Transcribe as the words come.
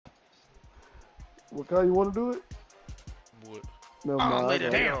What kind you want to do it? What? No, man. Lay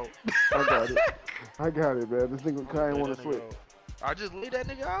that nigga out. I got it. I got it, man. This nigga Kai want to switch. I just laid that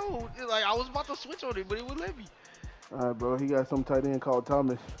nigga out. Like, I was about to switch on it, but he wouldn't let me. Alright, bro. He got some tight end called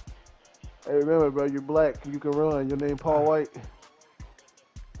Thomas. Hey, remember, bro, you're black. You can run. Your name Paul White.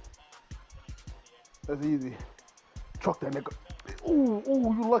 That's easy. Truck that nigga. Ooh,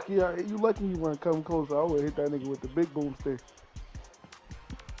 you lucky. You lucky you weren't coming closer. I would hit that nigga with the big boomstick.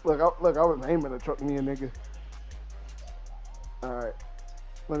 Look, I was aiming to truck me a nigga. Alright.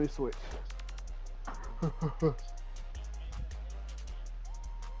 Let me switch.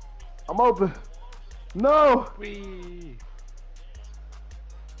 I'm open. No! Wee.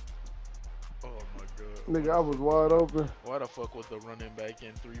 Oh my god. Nigga, I was wide open. Why the fuck was the running back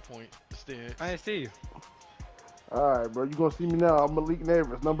in 3-point stand? I didn't see you. Alright, bro. You gonna see me now. I'm Malik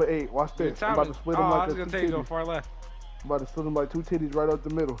Neighbors, number 8. Watch this. I'm about to split him like I was gonna tell you to go far left. I'm about to split him like 2 titties right up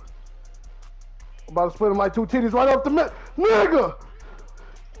the middle. I'm about to split him like 2 titties right up the middle. Nigga!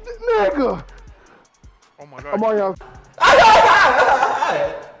 Nigga! Oh my god. I'm on y'all.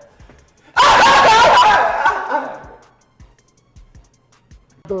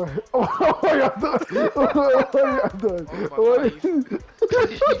 Oh, y'all done. Oh,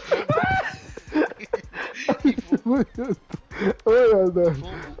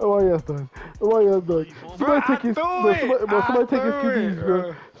 y'all done. Somebody take his QBs,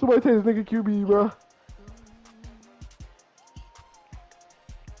 bro. Somebody take his nigga QB, bro.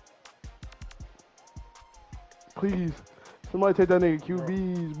 Please. Somebody take that nigga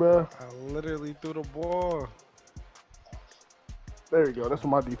QBs, bro. I literally threw the ball. There you go. That's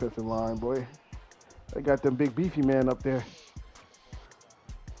my defensive line, boy. They got them big beefy man up there.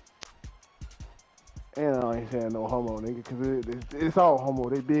 And I ain't saying no homo, nigga, because it's all homo.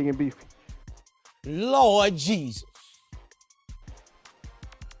 They big and beefy. Lord Jesus.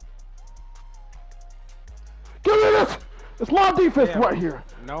 Give me this! It's my defense right here.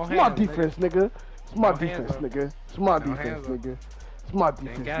 No it's hands, my defense, nigga. It's my defense, hands, nigga. It's my no defense, hands, nigga. It's my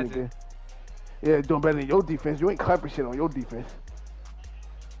defense, nigga. Yeah, doing better than your defense. You ain't clapping shit on your defense.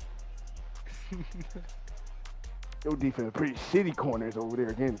 Your defense pretty shitty corners over there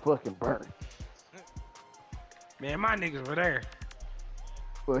getting fucking burned. Man, my niggas were there.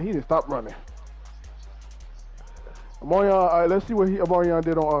 Well, he didn't stop running. Amarion, all right, let's see what Amarion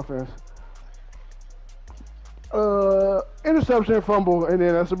did on offense. Interception, fumble, and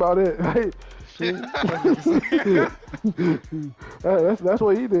then that's about it. that's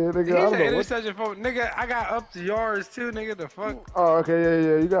what he did, nigga. He said interception, fumble. Nigga, I got up to yards too, nigga. The fuck? Oh, okay,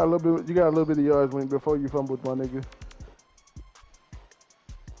 yeah. You got a little bit of yards before you fumbled, my nigga.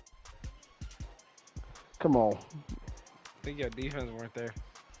 Come on. I think your defense weren't there.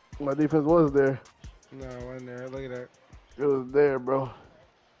 My defense was there. No, it wasn't there. Look at that. It was there, bro.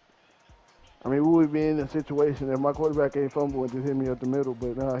 I mean, we would be in a situation if my quarterback ain't fumble and just hit me up the middle,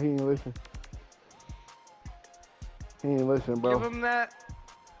 but nah, he ain't listen. He ain't listen, bro. Give him that.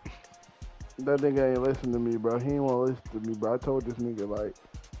 That nigga ain't listen to me, bro. He ain't want to listen to me, bro. I told this nigga,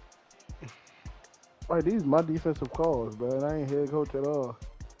 like, these my defensive calls, bro. And I ain't head coach at all.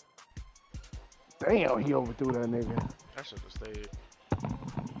 Damn, he overthrew that nigga. I should have stayed.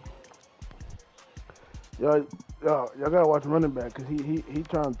 Y'all gotta watch running back, cause he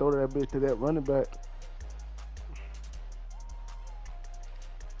trying to throw that bitch to that running back.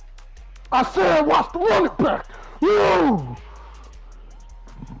 I said watch the running back. Woo!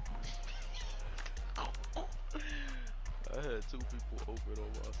 I had 2 people open on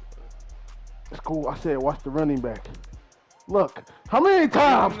my side. It's cool. I said watch the running back. Look, how many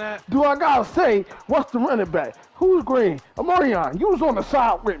times do I gotta say what's the running back? Who's green? Amarion, you was on the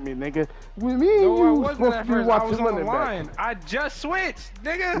side with me, nigga. With me and you was supposed to be watching running back. I just switched,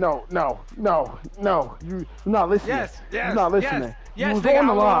 nigga. No. You're not listening. Yes. You're not listening. Yes, you was nigga, on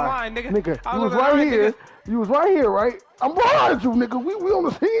the I was line. on the line, nigga. You was right here. You was right here, right? I'm behind you, nigga. We on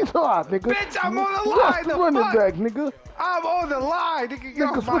the same side, nigga. Bitch, I'm on the line. Watch the running back, nigga. I'm on the line, nigga.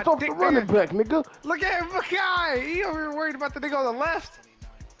 Nigga, switch off the running back, nigga. Look at him, guy. He over here worried about the nigga on the left.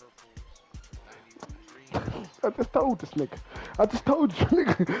 I just told this nigga. I just told you,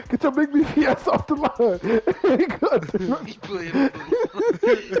 nigga. Get your big beefy ass off the line. He got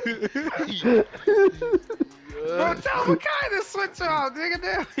Bro, tell him what kind of switch off, nigga.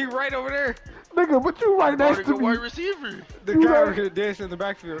 Damn, he right over there. Nigga, but you right next to me. Wide receiver. The guy over here dancing in the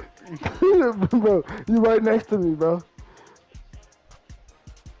backfield. Bro, you right next to me, bro.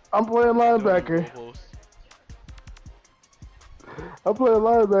 I'm playing linebacker. I'm playing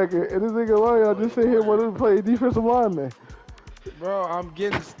linebacker, and this nigga Mario just sit here wanting to play defensive lineman. Bro, I'm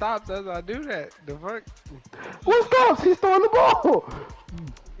getting stops as I do that. The fuck? What stops? He's throwing the ball.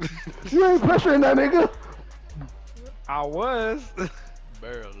 You ain't pressuring that nigga. I was.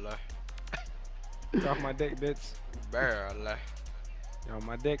 Barely. Get off my dick, bitch. Barely. You're on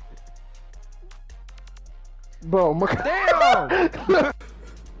my dick. Bro, Damn!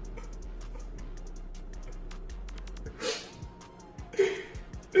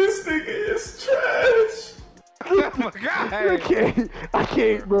 This nigga is trash. Oh my god! I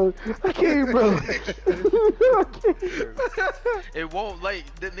can't, bro. I can't, bro. It won't like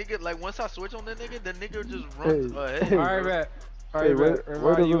the nigga. Like once I switch on that nigga, the nigga just runs ahead. hey. Alright, bet. Hey, word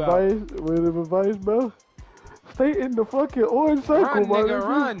of advice, bro. Stay in the fucking orange circle, Run, bro. nigga,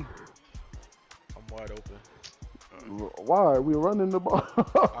 run. I'm wide open. Why? We running the ball.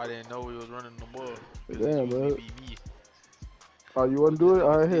 I didn't know we was running the ball. Damn, man. Be me. Oh, you want to do it?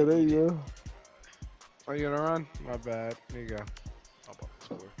 All right, here, there you go. Are you gonna run? My bad. There you go. I'm about to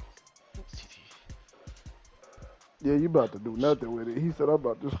score. TT. Yeah, you about to do nothing with it. He said I'm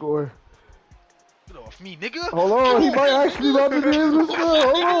about to score. Get off me, nigga. Hold on, he might actually about to be able to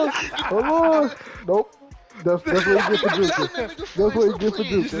score. Hold on. Nope. That's what he gets for juicing. That's what he gets for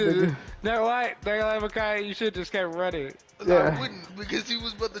juicing, nigga. Never lie, Makai, you should just kept running. Yeah. I wouldn't because he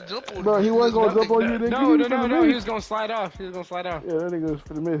was about to jump on Bro, me. he wasn't gonna jump on you, nigga. No, he was gonna slide off. Yeah, that nigga was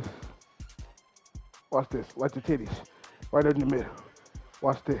finna miss. Watch this. Like the titties. Right in the middle.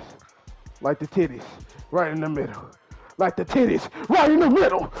 Watch this. Like the titties. Right in the middle. Like the titties. Right in the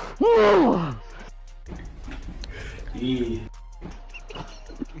middle. Yeah.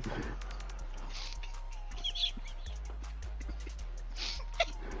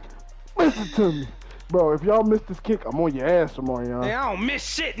 Listen to me. Bro, if y'all miss this kick, I'm on your ass tomorrow, y'all. Hey, I don't miss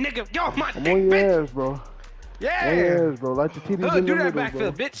shit, nigga. Yo, my I'm dick, on your bitch. ass, bro. Yeah. On your ass, bro. Like the titties in the Do that middle,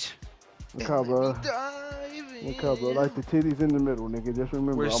 backflip, bro. bitch. Look how, bro. Look how, bro. Like the titties in the middle, nigga. Just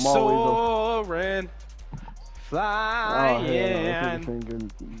remember, We're I'm always soaring, Oh, hell no. flying.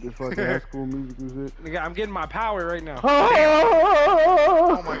 Singing this fucking high school music and shit. Nigga, I'm getting my power right now.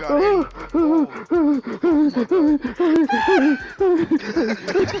 Oh my god.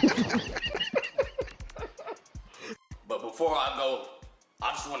 But before I go,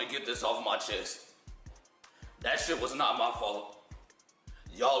 I just want to get this off my chest. That shit was not my fault.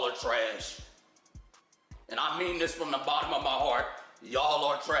 Y'all are trash. And I mean this from the bottom of my heart. Y'all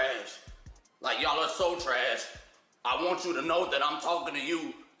are trash. Like, y'all are so trash. I want you to know that I'm talking to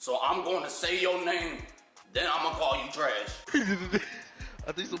you, so I'm going to say your name, then I'm going to call you trash.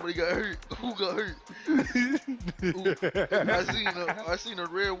 I think somebody got hurt. Who got hurt? I seen a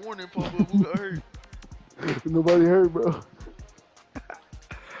red warning pop up. Who got hurt? Nobody heard, bro.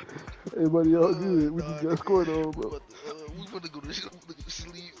 Everybody else good. We just got scored on, bro. We finna go to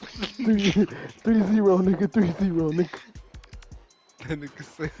sleep. 3-0, nigga. 3-0, nigga. That nigga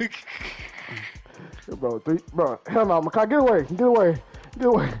sick. Bro, hell no, Makai, get away.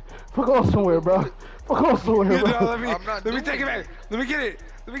 Fuck off somewhere, bro. Fuck off somewhere, bro. No, let me take it back. Let me get it.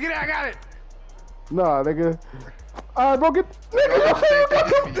 I got it. Nah, nigga. Alright, bro, get. Nigga,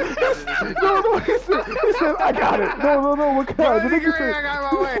 no, he said, I got it. No, Makai. The nigga said, I got it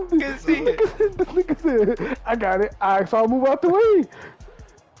my way. Can't see it. The nigga said, I got it. Alright, so I'll move out the way.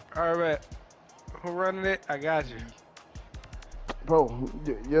 Alright, bet. Who running it? I got you. Bro,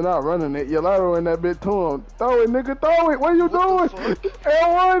 you're not running it. You're lateralling that bit to him. Throw it, nigga. Throw it. What are you doing?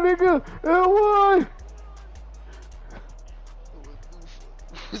 L1, nigga. L1.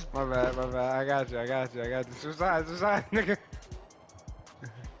 My bad. I got you. Suicide, nigga.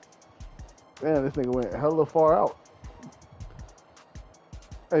 Man, this nigga went hella far out.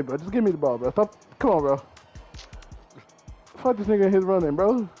 Hey, bro, just give me the ball, bro. Stop. Come on, bro. Fuck this nigga in his running,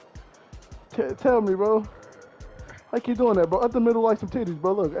 bro. Tell me, bro. I keep doing that, bro. Up the middle like some titties,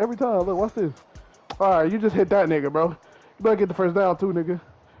 bro. Look, every time. Look, watch this. Alright, you just hit that nigga, bro. You better get the first down, too, nigga.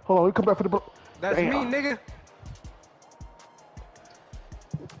 Hold on, we come back for the ball. That's me, nigga.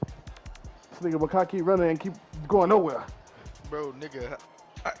 This nigga Makai keep running and keep going nowhere. Bro, nigga.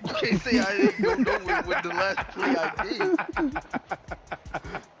 You can't say I didn't go nowhere with the last play I did.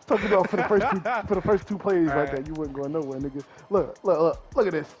 Talking about for the first two plays like that, you wasn't going nowhere, nigga. Look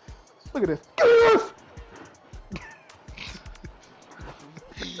at this. Look at this.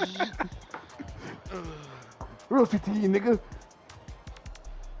 Real CTE, nigga.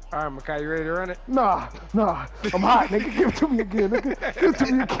 Alright, Makai, you ready to run it? Nah. I'm hot, nigga. Give it to me again, nigga. Give it to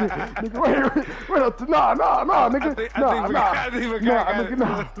me again. Nigga, right up to, nah, nigga.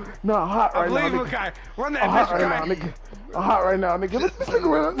 Nah, hot right now, nigga. Makai. Run that I'm bitch, hot right now, nigga. I'm hot right now, nigga. Let's stick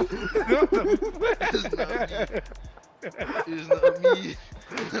around. It's not me.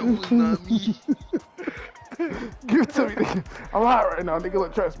 That was not me. Give it to me, nigga. I'm hot right now, nigga.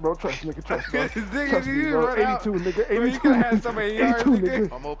 Look, trust, bro. Trust, nigga. Trust, bro. Trust me, bro. 82, nigga. 82. Bro, you could have somebody 82, yards,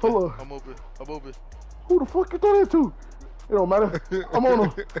 nigga. I'm open. Hold on. I'm open. I'm open. Who the fuck you throw that to? It don't matter. I'm on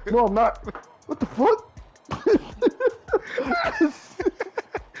him. No, I'm not. What the fuck?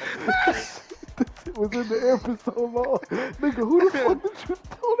 It was in the air for so long. Nigga, who the fuck did you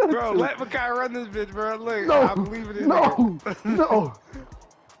throw that Bro, to? let Makai run this bitch, bro. Look, No, I'm leaving it. no, no.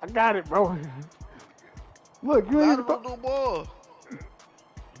 I got it, bro. Look, you ain't even Lateral no ball.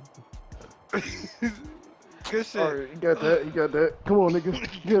 Good shit. Alright, you got that, you got that. Come on, nigga.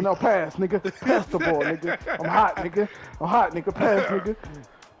 Get it now, pass, nigga. Pass the ball, nigga. I'm hot, nigga. I'm hot, nigga. Pass, nigga.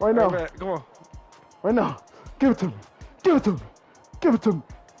 Right now. Right, come on. Right now. Give it to me. Give it to me. Give it to me.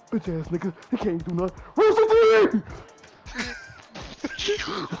 Bitch ass nigga. He can't do nothing. Where's the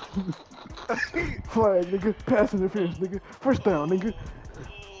Flag, nigga. Pass interference, nigga. First down, nigga.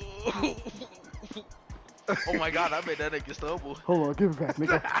 Oh my god, I made that nigga stumble. Hold on, give it back,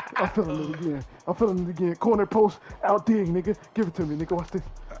 nigga. I'm feeling it again. I'm feeling it again. Corner post, out dig, nigga. Give it to me, nigga. Watch this.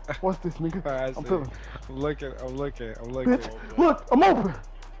 Watch this, nigga. Right, I'm feeling it. I'm looking. Bitch, look, I'm open.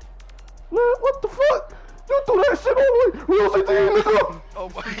 Man, what the fuck? You threw that shit all the way. Real CTE, nigga. Oh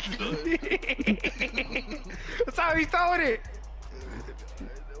my god. That's how he's throwing it.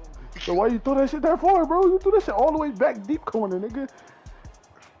 So why you throw that shit that far, bro? You threw that shit all the way back deep corner, nigga.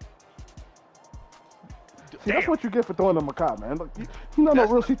 See, that's what you get for throwing a macabre, man. Look, you not no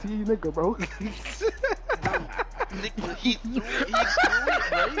real CTE nigga, bro. Nigga, he threw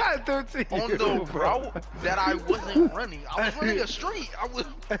it, right? 13. On the route that I wasn't running. I was running a straight. I was.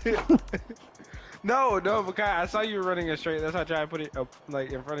 No, Makai, I saw you running it straight. That's why I tried to put it up,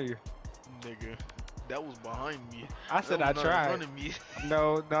 like, in front of you. Nigga, that was behind me. I said I That was not in tried. front of me.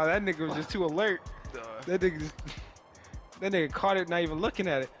 No, that nigga was just too alert. That nigga caught it, not even looking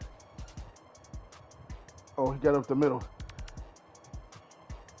at it. Oh, he got up the middle.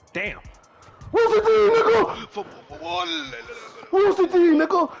 Damn. Real CTE, nigga. Real CTE,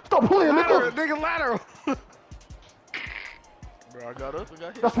 nigga. Stop playing, Lateral, nigga. nigga, lateral. Bro, I got up and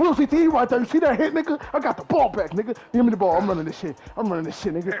got hit. That's real CTE right there. You see that hit, nigga? I got the ball back, nigga. Give me the ball. I'm running this shit.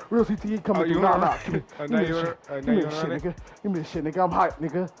 Nigga. Real CTE coming through. Nah. Give me this shit. Give me this shit, nigga. Give me this shit, nigga. I'm hot,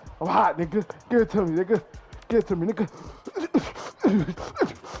 nigga. I'm hot, nigga. Give it to me, nigga. Give it to me, nigga.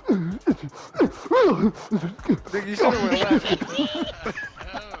 Nigga, you should have went left.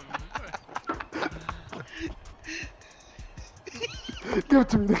 Give it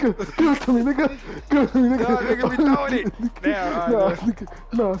to me, nigga. Give it to me, nigga. Give it to me, nigga. No, nigga, we throwing it. Damn, nigga.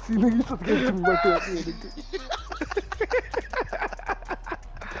 Nah, see, nigga, you supposed to give it to me right there, nigga.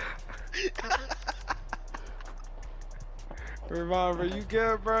 Revolver, you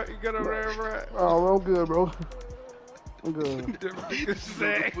good, bro? You good over there, bro? Oh, I'm good, bro. I'm good. Nigga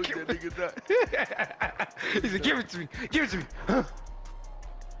said, Put that nigga down. he said, give it to me. Give it to me. Oh my god,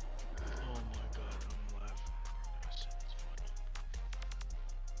 I'm laughing. That shit is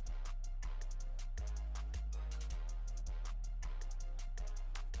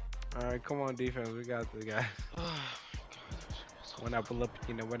funny. Alright, come on, defense. We got the guy. When I pull up,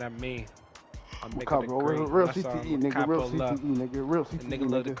 you know what I mean. I'm making Macabre, the cream. real That's all. CTE, nigga. Real CTE, nigga. Real CTE, The nigga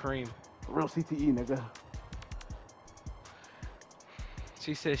love the cream. Real CTE, nigga.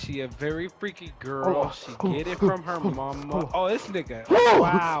 She said she a very freaky girl. Hold on. She get it from her mama. Oh, this nigga. Real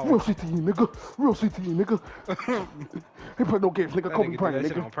Wow. CTE, nigga. Real CTE, nigga. He put no games, nigga. That Kobe nigga do Bryant, that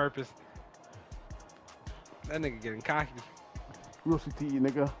shit nigga. on purpose. That nigga getting cocky. Real CTE,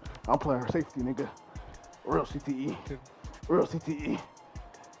 nigga. I'm playing safety, nigga. Real CTE. Real CTE.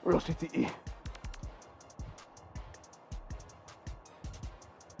 Real CTE.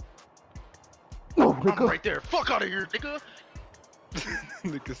 No, nigga. I'm right there. Fuck out of here, nigga.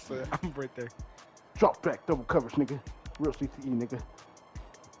 Nigga said, I'm right there. Drop back, double coverage, nigga. Real CTE, nigga.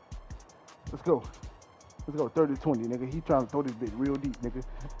 Let's go. Let's go, 30-20, nigga. He trying to throw this bitch real deep, nigga.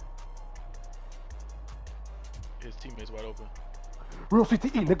 His teammates wide open. Real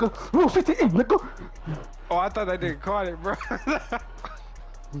CTE, nigga. Real CTE, nigga. Oh, I thought that nigga caught it, bro.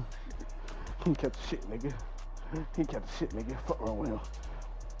 He ain't catch the shit, nigga. He ain't catch the shit, nigga. Fuck wrong with him.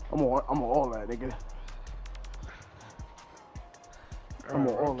 I'm on all that, nigga. I'm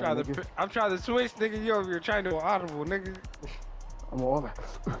on all that, nigga. I'm trying to switch, nigga. You over here trying to go audible, nigga. I'm on all that.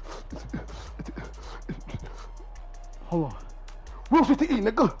 Hold on. Real CTE,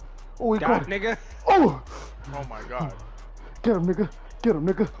 nigga. Oh, he Got caught it, it. nigga. Oh! Oh my god. Get him, nigga. Get him,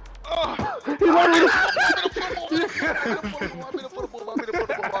 nigga.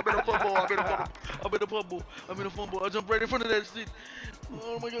 I'm in a fumble. I jumped right in front of that shit.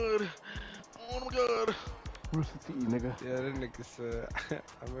 Oh my god. Oh my god. Real CTE, nigga. Yeah, that nigga said,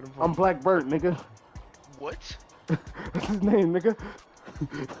 I'm Black Bird, nigga. What? That's his name, nigga.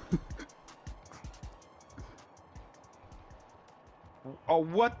 Oh,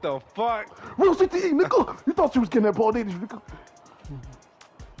 what the fuck? Real CTE, nigga. You thought you was getting that ball, didn't you, nigga?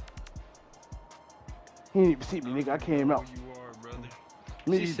 He didn't even see me, nigga. I came out. You are, brother.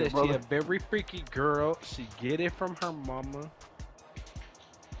 She said she a very freaky girl. She get it from her mama.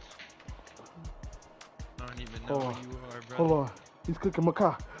 I don't even know who you are, brother. Hold on. He's cooking my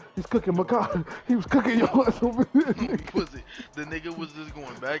car. He's cooking my car. He was cooking your ass over there, nigga. Was it? The nigga was just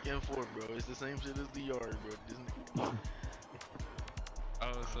going back and forth, bro. It's the same shit as the yard, bro. This nigga.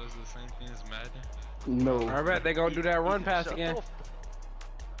 Oh, so it's the same thing as Madden? No. I bet they gonna do that run pass again.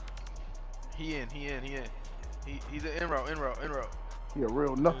 He in. He's an in route. He a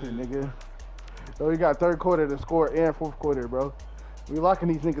real nothing, nigga. So we got third quarter to score and fourth quarter, bro. We locking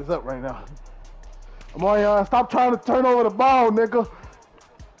these niggas up right now. Come on, y'all. Stop trying to turn over the ball, nigga.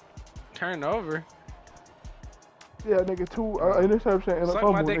 Turn over. Yeah, nigga, 2 interception and a Suck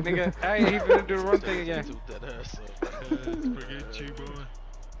fumble, my dick, nigga. Hey, he finna do the run thing again. Forget you, boy.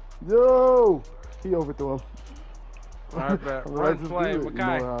 Yo, he overthrew him. Alright, bet. Run play,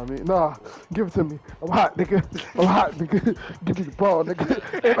 Makai. You know what I mean? Nah, give it to me. I'm hot, nigga. I'm hot, nigga. Give me the ball, nigga.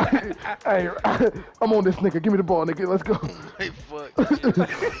 Hey, I'm on this, nigga. Give me the ball, nigga. Let's go. Hey, fuck.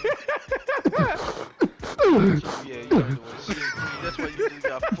 Yeah, you know what shit. That's why you just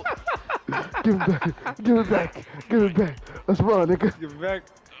got fucked. Give it back. Give it back. Give it back. Let's run, nigga. Give it back.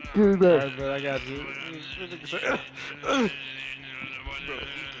 Give it back. Alright, bet. I got you.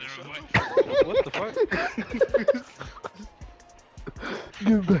 What the fuck?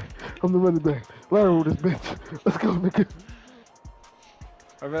 Give it back. I'm the running back. Lateral this bitch. Let's go, nigga.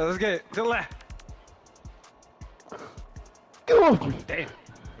 Alright, bet. Let's get it. To the left. Get off me. Damn.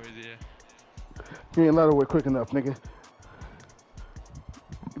 Where's he at? You ain't lateral quick enough, nigga.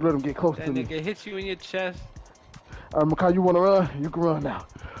 You let him get close That to me. nigga hits you in your chest. Makai, you wanna run? You can run now.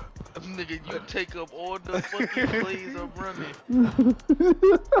 Nigga, you take up all the fucking plays I'm running.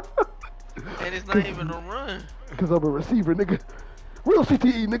 And it's not even a run. Cause I'm a receiver, nigga. Real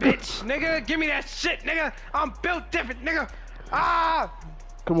CTE, nigga. Bitch, nigga, give me that shit, nigga. I'm built different, nigga. Ah!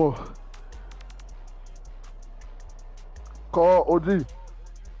 Come on. Call OG.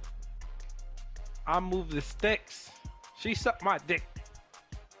 I move the sticks. She sucked my dick.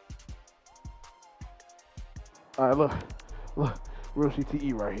 Alright, look. Look. Real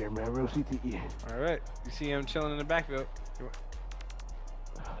CTE right here, man. Real CTE. Alright. You see him chilling in the backfield.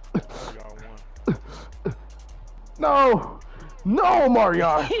 No! No,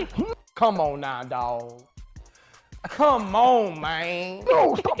 Marion! Come on now, dog. Come on, man.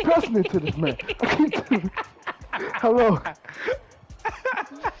 No, stop pressing into this, man. I keep telling you. Hello.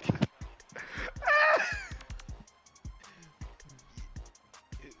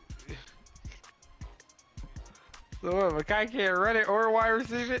 So what, Makai can't run it or wide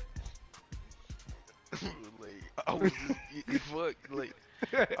receive it? Like, I was just fuck, like,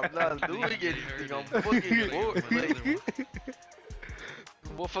 I'm not doing anything, I'm fucking bored, like,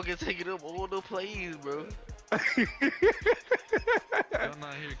 motherfucker taking up all the plays, bro. Y'all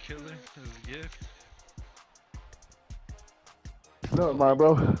not here killing as a gift? Never mind,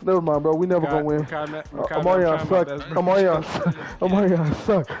 bro. Never mind, bro. We never gonna win. Amarion suck. Amarion suck. Amarion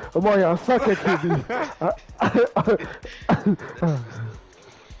suck. Amarion suck at QB.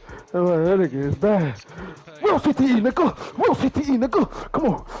 That nigga is bad. Real CTE, nigga. Real CTE, nigga. Come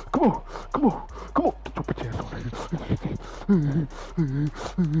on. Come on. Come on. Come on. Get your bitch ass on, nigga.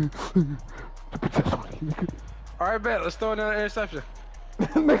 Get your bitch ass on, nigga. Alright, bet. Let's throw another interception.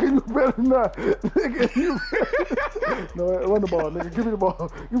 Nigga, you better not. Nigga, you better. No, run the ball, nigga. Give me the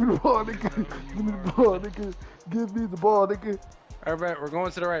ball. Give me the ball, nigga. Give me the ball, nigga. Give me the ball, nigga. Alright, bet. We're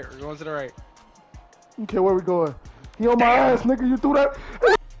going to the right. We're going to the right. Okay, where we going? He on my ass, nigga. You threw that?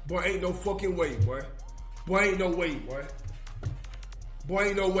 Boy, ain't no fucking way, boy. Boy, ain't no way, boy. Boy,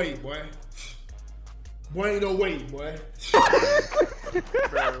 ain't no way, boy. Boy, ain't no way, boy.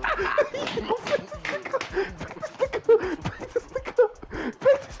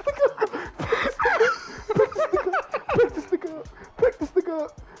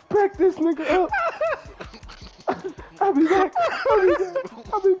 Back this nigga up. I'll be back. I'll be back.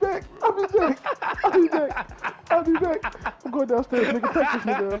 I'll be back. I'll be back. I'll be back. I'll be back. I'm going downstairs, nigga. Back this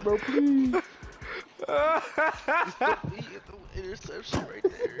nigga up, bro, please. Interception right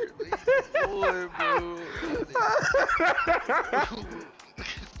there. Like, boy, bro.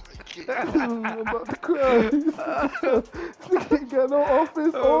 I'm about to cry. Nigga ain't got no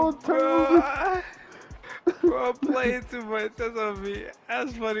offense on turn. Bro, I'm playing too much. That's on me.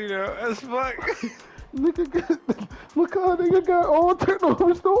 That's funny though. That's fuck. Nigga got, look how nigga got all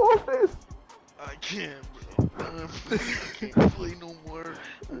turnovers, no offense. I can't, bro. I can't play no more.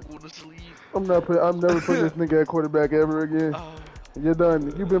 I'm going to sleep. I'm never putting this nigga at quarterback ever again. You're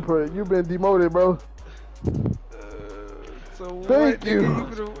done. You've been demoted, bro. So Thank what, you.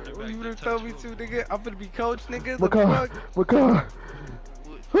 nigga? You finna tell me to, nigga? I'm finna be coach, nigga? McCall.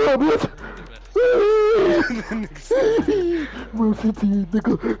 Oh, bitch. Real CTE,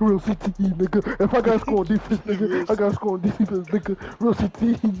 nigga. Real CTE, nigga. If I gotta score on defense, nigga, I gotta score on defense, nigga. Real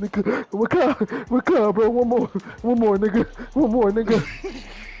CTE, nigga. McCall, bro. One more, nigga. One more, nigga.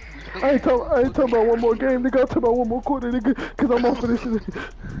 I ain't talking about one more game, nigga. I'm talking about one more quarter, nigga. Cause I'm off of this shit.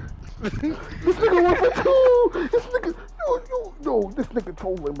 This nigga 1 for 2. This nigga, no, this nigga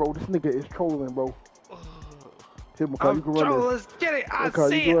trolling, bro. This nigga is trolling, bro. Here, McCall, you can run this. Let's get it. I McCall,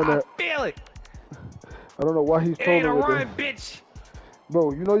 see it. I feel it. I don't know why he's trolling. Ain't a with run, this. bitch.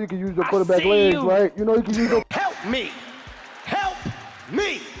 Bro, you know you can use your quarterback legs, right? You know you can use your... Help me,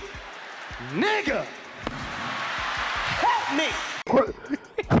 nigga. Help me.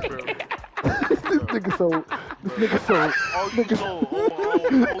 This nigga so. I'm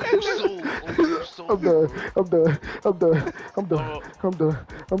done.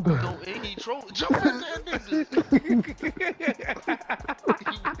 No, ain't he trolling? Jump at that nigga.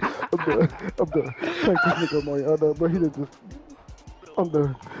 I'm done. Thank this nigga, Mario. I'm done, bro. He did just. I'm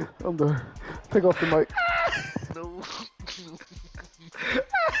done. Take off the mic. No.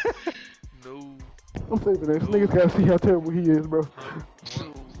 No. I'm saving this. Niggas gotta see how terrible he is, bro.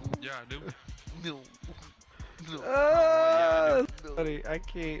 Yeah, dude. No. Buddy, I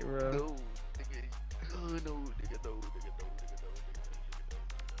can't, bro. No, nigga. No.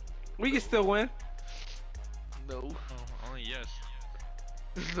 We can still win. No. Only yes.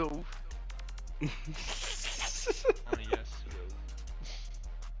 No. Only yes.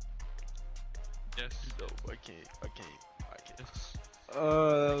 Yes. No, I can't. Yes.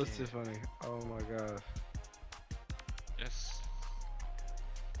 That was too funny. Oh my god. Yes.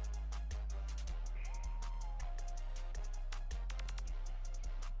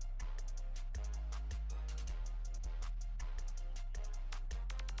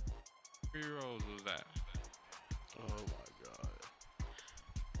 Three rolls was that? Oh my god.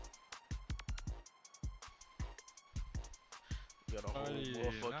 We got a whole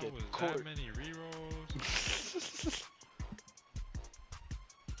motherfucking court. That many rerolls?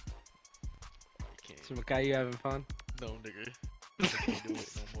 So, Makai, you having fun? No, nigga. I can't do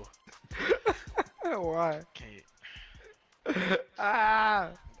it no more. Why? Can't.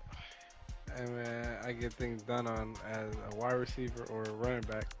 Hey man, I get things done on as a wide receiver or a running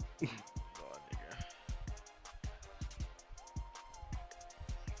back. Oh, nigga.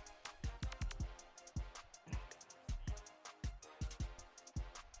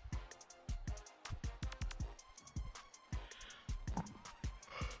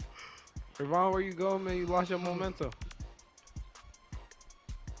 Ravon, where you go, man? You lost your momentum.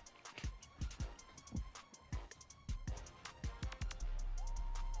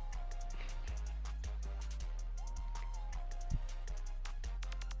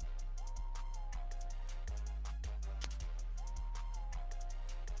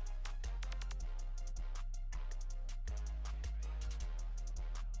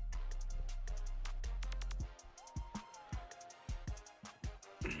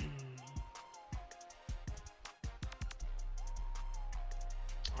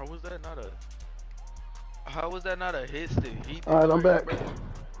 How was that not a hit stick? Alright, I'm back.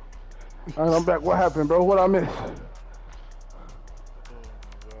 What happened, bro? What I missed?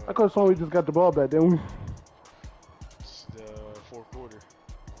 I could have sworn we just got the ball back, didn't we? It's the fourth quarter.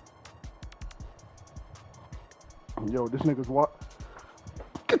 Yo, this nigga's what?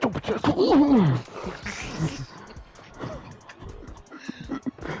 Get your chest.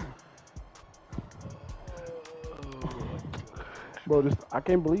 Bro, I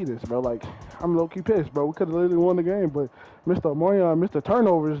can't believe this, bro. Like, I'm low-key pissed, bro. We could have literally won the game, but Mr. Morion, Mr.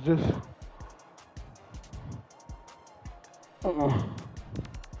 Turnovers just...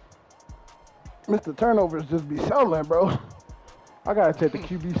 Mr. Turnovers just be selling, bro. I gotta check the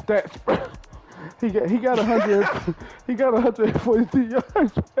QB stats, bro. He got 100. He got 142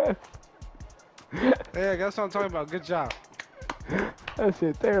 yards. Yeah, that's what I'm talking about. Good job. That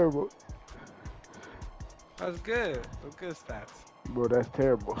shit terrible. That's good. Those good stats. Bro, that's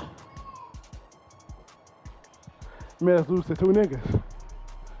terrible. Man, let's lose to two niggas.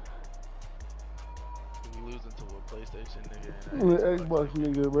 We losing to a PlayStation nigga. Xbox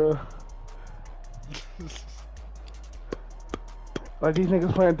nigga, bro. Like these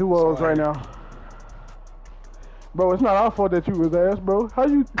niggas playing duos right now. Bro, it's not our fault that you was ass, bro. How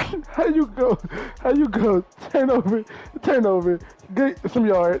you go turn over, get some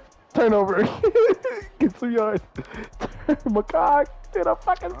yards, Turnover. Get 2 yards. Makai, get a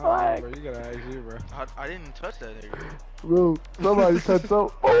fucking flag. Bro, you gotta ask you, bro. I didn't touch that nigga. Bro, somebody touched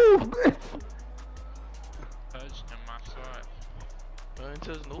up. Oh, bitch. Touch and my side. I didn't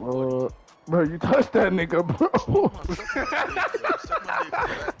touch nobody. Bro, you touched that nigga, bro.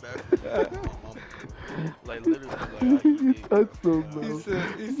 Like literally, like You touched him, bro. He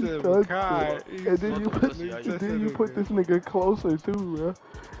said, Touched Makai. him. And then you put this nigga closer too, bro. Bro,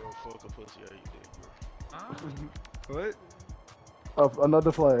 fuck a pussy, how you did, bro. What?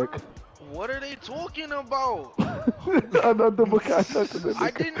 Another flag. What are they talking about? Another Makai touching it.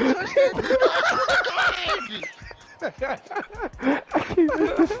 I didn't touch that nigga. I can't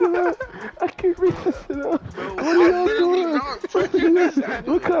read this shit up. I can't read this shit up. Bro, What are y'all I'm doing? not touching this nigga.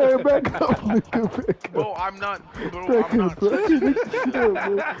 Makai, back up, nigga, back up. Bro, I'm not Back up, bro. I touching can't this read this shit up,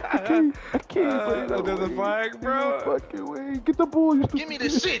 bro. I can't play no Another way. flag, bro. No fucking way. Get the ball, you Give me the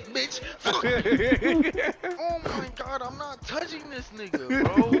shit, bitch. Fuck. Oh my god, I'm not touching this nigga,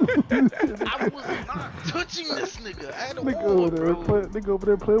 bro. I was not touching this nigga at all, Nigga over there, bro. nigga over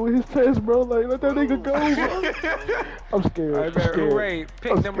there playing with his chest, bro. Like, let that nigga go, bro. I'm scared. Alright, I'm man, scared. hooray.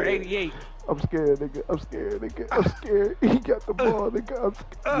 Pick I'm number scared. 88. I'm scared, nigga. I'm scared, nigga. I'm scared. He got the ball, nigga. I'm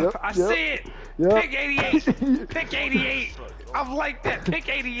scared. I see it. Yep. Pick 88. Pick 88. I'm like that. Pick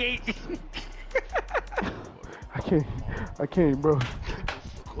 88. I can't, bro.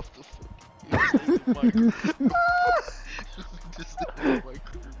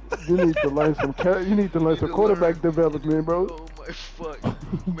 You need to learn some quarterback development, bro. Oh my fuck.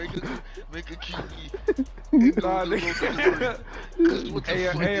 Make a QE. Nah, nigga. Hey,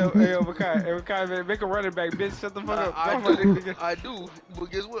 Makai, man, make a running back, bitch. Shut the fuck up. I do, but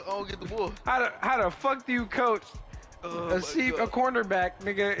guess what? I don't get the ball. How the fuck do you coach a cornerback,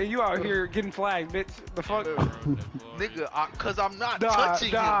 nigga, and you out here getting flagged, bitch? The fuck? Nigga, cause I'm not touching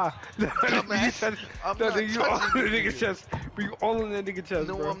him. Dumbass. I'm not touching you all in him. that nigga chest. You all in that nigga chest,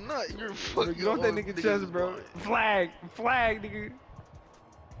 No, bro. I'm not. You're fucking. You off that nigga chest, bro. Flag, nigga.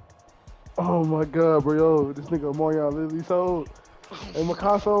 Oh my god, bro. Yo, this nigga Omarion literally sold. And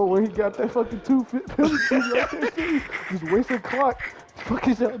Makaso, when he got that fucking 2 penalties, just wasting clock. What the fuck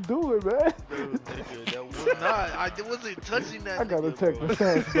is y'all doing, man? Nigga, that was not. I wasn't touching that. I gotta nigga, check bro. the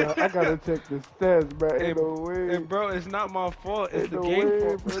stats, bro. I gotta check the stats, bro. Ain't no way. And bro, it's not my fault. It's Ain't the no game way,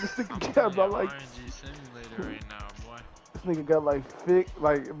 fault. bro. This nigga got about like. OMG simulator right now, boy. This nigga got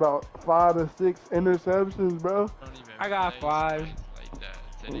like about 5 to 6 interceptions, bro. Don't even I got play 5. like that.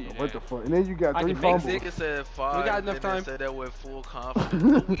 What the fuck? And then you got I 3 can make fumbles. Nigga said 5. We got enough and time. then said that with full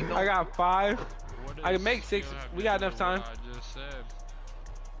confidence. I got 5. What I can is make 6. still We got happening enough to time. what I just said.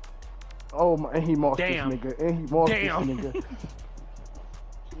 Oh my, and he mossed Damn. this nigga. And he mossed Damn. this nigga.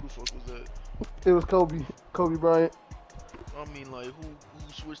 Who the fuck was that? It was Kobe Bryant. I mean, like, who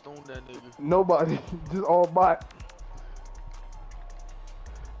switched on that nigga? Nobody, just all bot.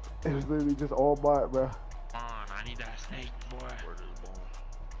 It was literally just all bot, bro. Come on, I need that snake, boy.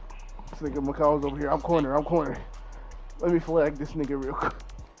 This nigga McCall's over here. I'm corner. Let me flag this nigga real quick.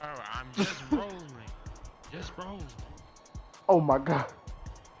 Alright, I'm just rolling. Just rolling. Oh my god.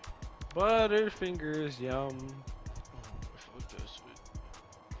 Butterfingers, yum. Fuck that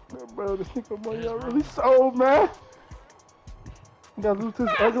shit. Bro, this nigga money y'all really sold, man. You gotta lose this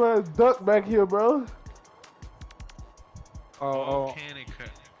ugly ass duck back here, bro. Oh. Canica.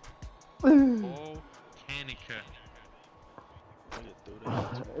 And Canica.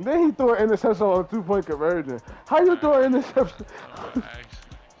 then he threw an interception on a 2-point conversion. How you throw an interception?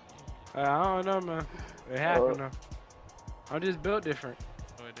 I don't know, man. It happened, though. I'm just built different.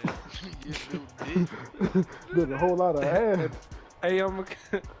 There's a whole lot of ass. Hey, yo, my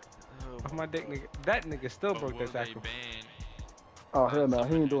dick nigga. That nigga still broke that tackle. Oh hell no,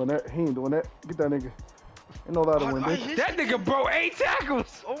 he ain't doing that. Get that nigga. Ain't no ladder win, bitch. That nigga broke 8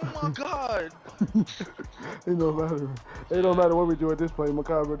 tackles. Oh my god. Ain't no ladder. It don't matter what we do at this point,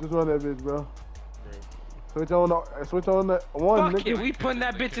 Macabre. Just run that bitch, bro. Switch on that one, Fuck nigga. it, we putting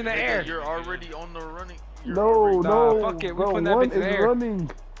that bitch in the air. You're already on the running. No, fuck it, we bro, putting that one bitch in the is air.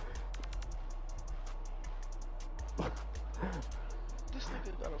 running. This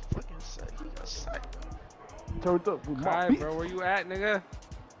nigga got a fucking sack. He got sacked. Turned up with my Alright, feet. bro, where you at, nigga?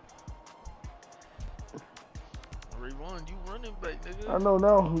 Rayvon, you running back, nigga. I know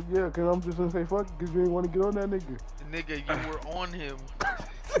now, yeah, cause I'm just gonna say fuck it, cause you ain't wanna get on that nigga. Nigga, you were on him.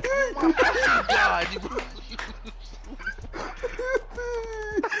 Oh my fucking god.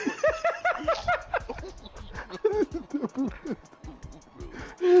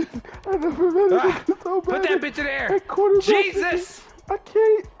 I never met a nigga so bad. Put that bitch in the air. At quarterback, Jesus! nigga. I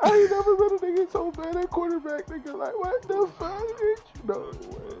can't. I ain't never met a nigga so bad at quarterback, nigga. Like, what the fuck? No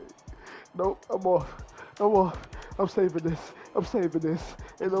way. Nope, I'm off. I'm off. I'm saving this. I'm saving this.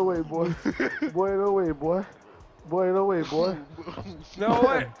 Ain't no way, boy. Boy, ain't no way, boy. Boy, ain't no way, boy. No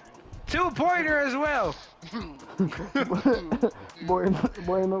way. 2-pointer as well. Boy,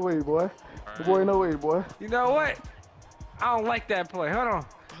 ain't no way, boy. Boy, ain't no way, boy. You know what? I don't like that play. Hold on.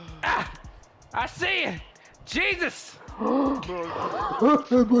 Ah, I see it. Jesus. Boy,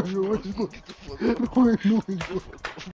 ain't no way, boy.